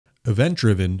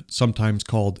Event-driven, sometimes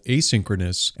called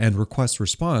asynchronous, and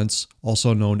request-response,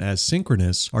 also known as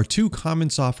synchronous, are two common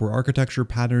software architecture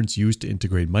patterns used to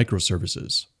integrate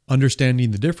microservices.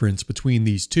 Understanding the difference between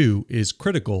these two is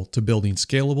critical to building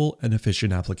scalable and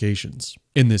efficient applications.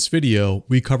 In this video,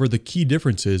 we cover the key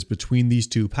differences between these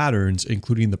two patterns,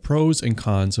 including the pros and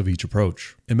cons of each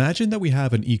approach. Imagine that we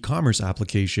have an e-commerce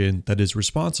application that is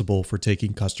responsible for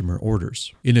taking customer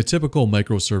orders. In a typical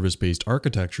microservice-based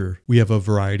architecture, we have a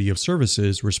variety of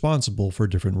services responsible for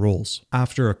different roles.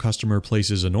 After a customer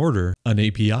places an order, an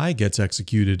API gets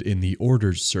executed in the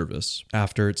orders service.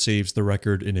 After it saves the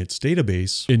record in its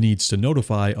database, it needs to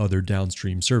notify other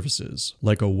downstream services,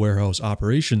 like a warehouse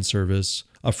operations service,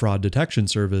 a fraud detection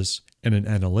service, and an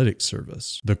analytics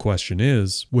service. The question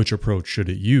is, which approach should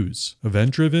it use,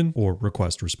 event-driven or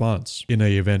request-response? In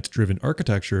an event-driven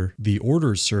architecture, the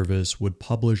orders service would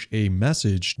publish a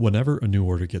message whenever a new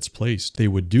order gets placed. They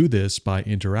would do this by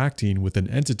interacting with an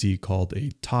entity called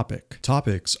a topic.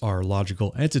 Topics are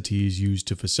logical entities used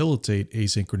to facilitate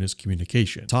asynchronous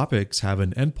communication. Topics have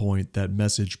an endpoint that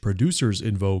message producers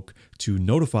invoke to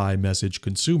notify message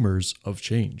consumers of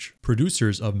change.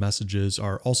 Producers of messages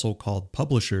are also called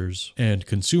publishers, and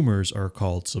consumers are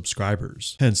called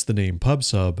subscribers. Hence the name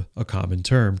PubSub, a common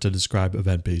term to describe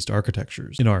event-based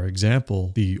architectures. In our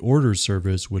example, the orders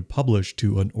service would publish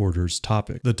to an orders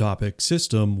topic. The topic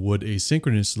system would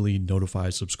asynchronously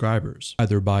notify subscribers,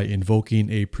 either by invoking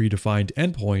a predefined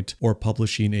endpoint or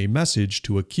publishing a message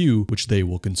to a queue which they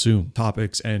will consume.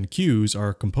 Topics and queues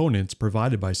are components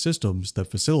provided by systems that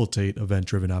facilitate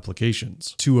event-driven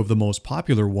applications. Two of the most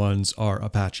popular ones are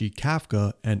Apache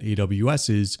Kafka and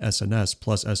AWS's SNS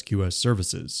plus SQS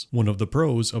services. One of the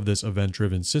pros of this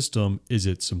event-driven system is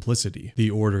its simplicity. The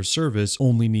order service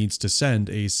only needs to send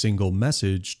a single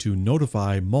message to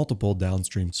notify multiple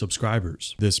downstream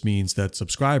subscribers. This means that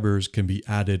subscribers can be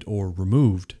added or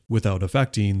removed without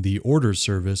affecting the order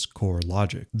service core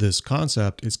logic. This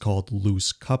concept is called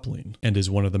loose coupling and is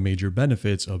one of the major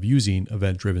benefits of using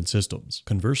event-driven systems.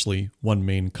 Conversely, one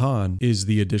main con is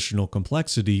the additional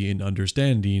complexity in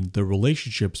understanding the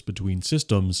relationships between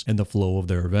systems and the flow of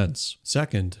their events.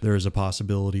 Second, there is a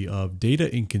possibility of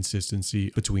data inconsistency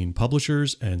between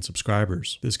publishers and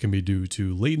subscribers. This can be due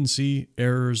to latency,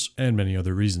 errors, and many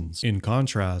other reasons. In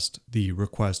contrast, the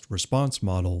request-response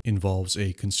model involves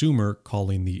a consumer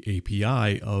calling the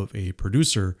API of a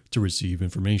producer to receive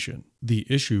information. The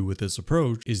issue with this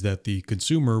approach is that the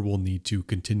consumer will need to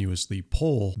continuously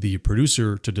poll the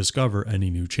producer to discover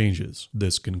any new changes.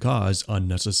 This can cause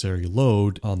unnecessary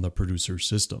load on the producer's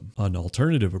system. An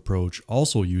alternative approach,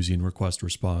 also using request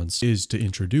response, is to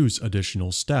introduce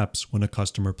additional steps when a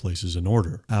customer places an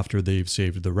order. After they've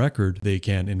saved the record, they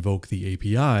can invoke the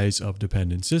APIs of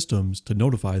dependent systems to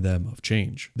notify them of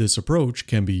change. This approach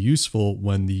can be useful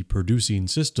when the producing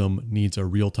system needs a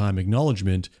real-time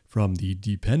acknowledgement from the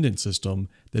dependent system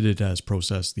that it has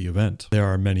processed the event. There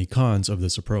are many cons of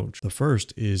this approach. The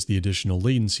first is the additional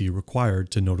latency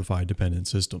required to notify dependent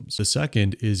systems. The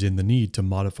second is in the need to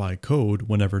modify code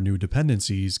whenever new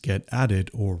dependencies get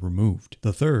added or removed.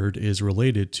 The third is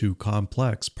related to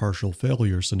complex partial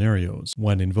failure scenarios.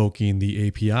 When invoking the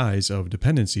APIs of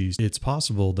dependencies, it's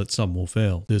possible that some will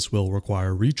fail. This will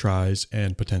require retries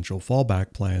and potential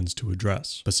fallback plans to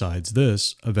address. Besides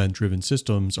this, event-driven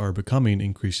systems are becoming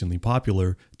increasingly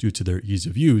popular due to their ease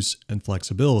of use and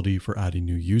flexibility for adding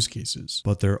new use cases.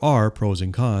 But there are pros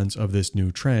and cons of this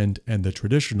new trend and the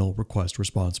traditional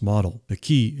request-response model. The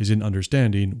key is in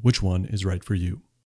understanding which one is right for you.